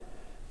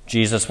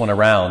Jesus went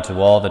around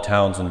to all the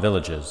towns and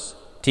villages,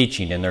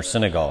 teaching in their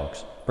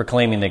synagogues,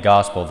 proclaiming the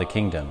gospel of the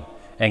kingdom,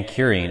 and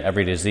curing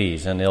every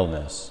disease and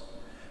illness.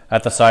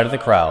 At the sight of the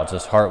crowds,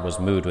 his heart was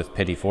moved with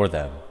pity for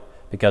them,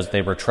 because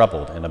they were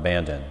troubled and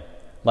abandoned,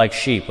 like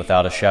sheep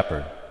without a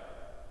shepherd.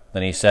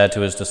 Then he said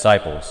to his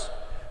disciples,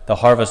 "The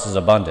harvest is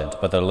abundant,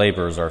 but the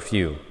laborers are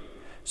few.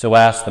 So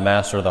ask the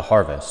master of the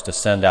harvest to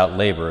send out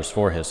laborers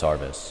for his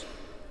harvest."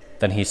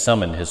 Then he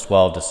summoned his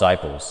 12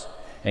 disciples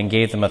and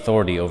gave them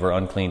authority over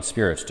unclean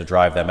spirits to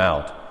drive them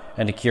out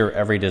and to cure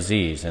every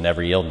disease and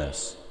every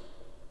illness.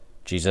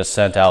 Jesus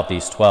sent out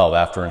these 12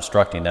 after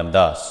instructing them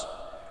thus,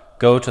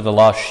 "Go to the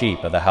lost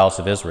sheep of the house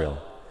of Israel.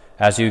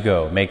 As you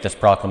go, make this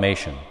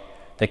proclamation: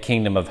 the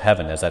kingdom of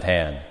heaven is at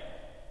hand.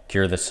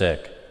 Cure the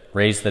sick,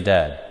 raise the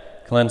dead,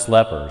 cleanse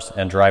lepers,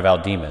 and drive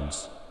out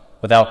demons.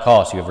 Without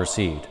cost you have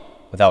received,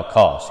 without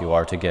cost you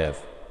are to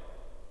give."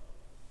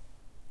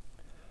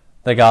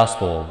 The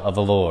Gospel of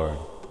the Lord.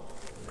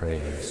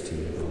 Praise to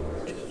you,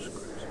 Lord Jesus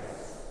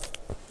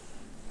Christ.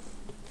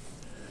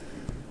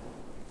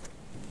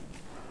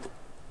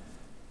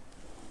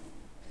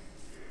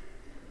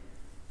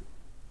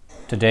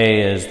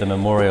 Today is the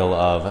memorial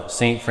of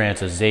St.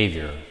 Francis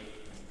Xavier,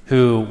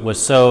 who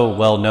was so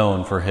well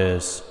known for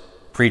his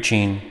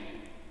preaching,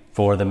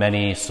 for the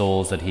many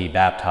souls that he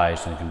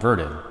baptized and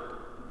converted,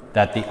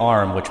 that the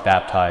arm which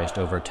baptized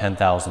over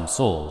 10,000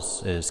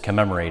 souls is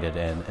commemorated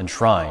and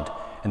enshrined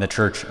in the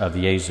Church of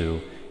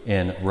Jesu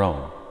in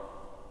Rome.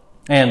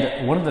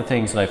 And one of the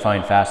things that I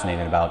find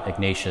fascinating about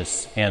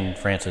Ignatius and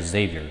Francis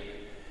Xavier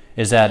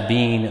is that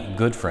being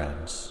good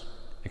friends,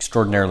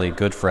 extraordinarily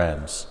good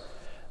friends,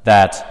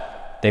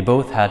 that they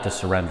both had to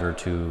surrender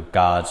to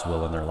God's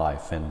will in their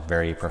life in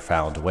very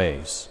profound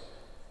ways.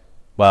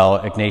 While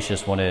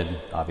Ignatius wanted,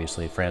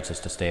 obviously, Francis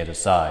to stay at his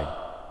side,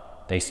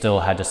 they still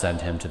had to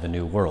send him to the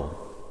New World.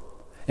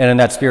 And in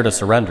that spirit of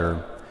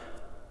surrender,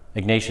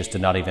 Ignatius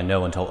did not even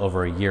know until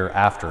over a year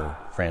after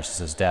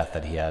Francis's death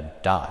that he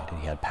had died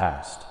and he had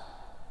passed.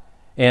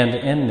 And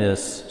in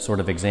this sort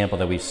of example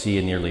that we see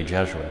in the early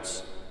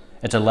Jesuits,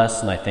 it's a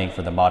lesson, I think,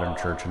 for the modern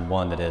church, and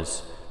one that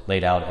is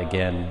laid out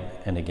again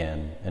and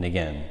again and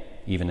again,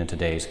 even in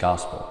today's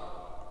gospel.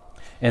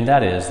 And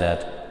that is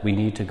that we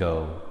need to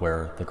go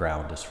where the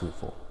ground is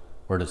fruitful,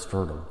 where it is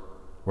fertile,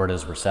 where it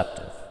is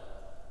receptive.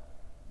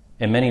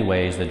 In many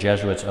ways, the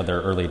Jesuits of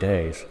their early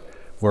days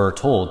were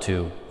told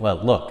to, well,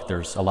 look,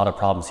 there's a lot of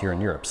problems here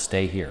in Europe.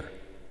 Stay here.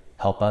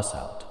 Help us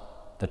out.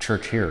 The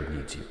church here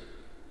needs you.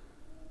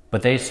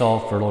 But they saw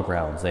fertile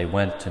grounds. They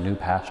went to new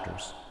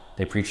pastures.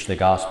 They preached the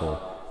gospel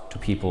to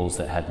peoples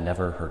that had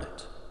never heard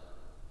it.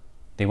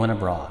 They went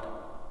abroad.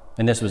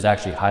 And this was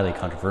actually highly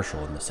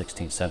controversial in the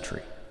 16th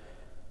century.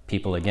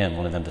 People, again,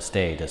 wanted them to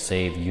stay, to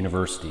save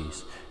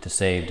universities, to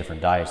save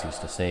different dioceses,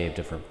 to save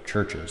different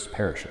churches,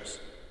 parishes.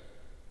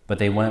 But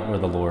they went where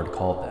the Lord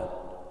called them.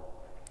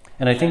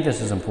 And I think this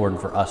is important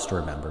for us to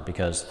remember,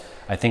 because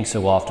I think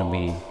so often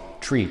we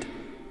treat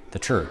the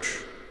church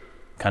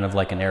kind of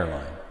like an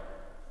airline.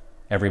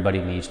 Everybody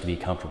needs to be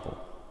comfortable.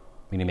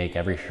 We need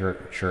to make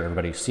sure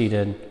everybody's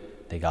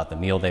seated, they got the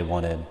meal they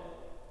wanted,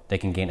 they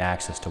can gain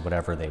access to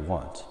whatever they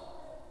want.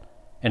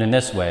 And in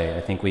this way,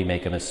 I think we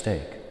make a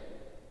mistake.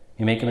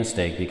 We make a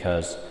mistake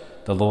because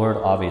the Lord,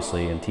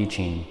 obviously, in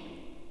teaching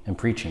and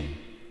preaching,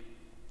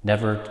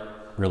 never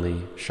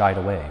really shied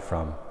away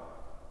from,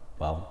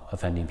 well,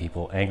 offending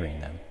people,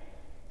 angering them.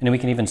 And we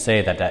can even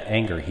say that that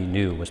anger he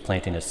knew was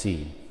planting a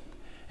seed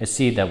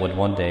that would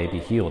one day be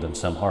healed in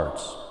some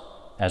hearts,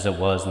 as it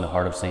was in the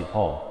heart of St.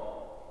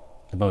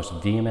 Paul, the most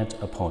vehement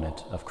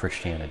opponent of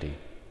Christianity,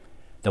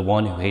 the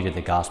one who hated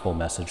the gospel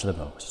message the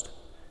most,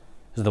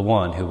 is the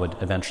one who would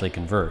eventually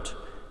convert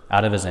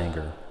out of his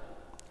anger,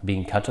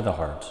 being cut to the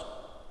heart,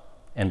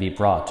 and be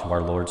brought to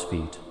our Lord's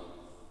feet,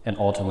 and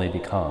ultimately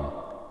become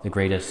the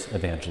greatest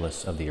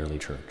evangelist of the early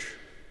church.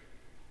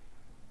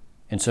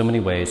 In so many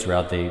ways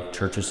throughout the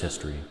church's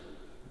history,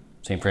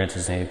 St.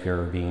 Francis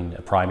Xavier being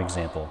a prime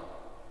example,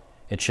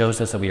 it shows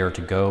us that we are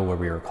to go where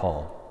we are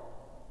called.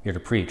 We are to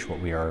preach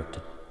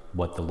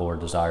what the Lord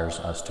desires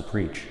us to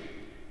preach.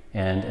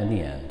 And in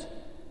the end,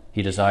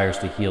 he desires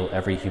to heal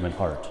every human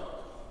heart,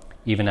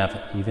 even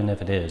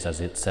if it is, as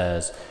it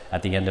says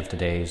at the end of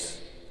today's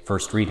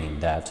first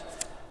reading, that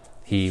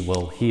he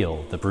will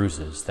heal the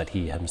bruises that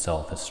he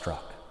himself has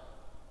struck.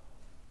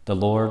 The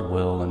Lord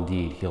will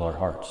indeed heal our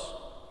hearts,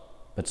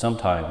 but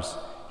sometimes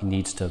he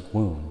needs to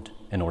wound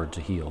in order to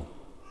heal.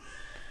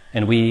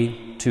 And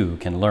we, too,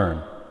 can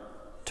learn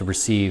to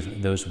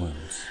receive those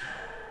wounds,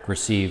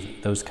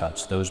 receive those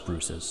cuts, those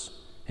bruises,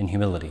 in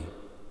humility,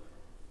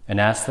 and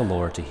ask the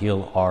Lord to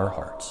heal our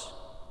hearts,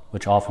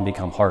 which often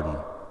become hardened,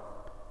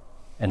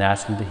 and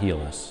ask him to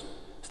heal us,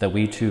 so that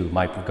we too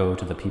might go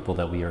to the people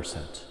that we are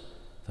sent,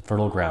 the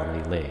fertile ground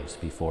that he lays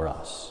before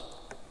us.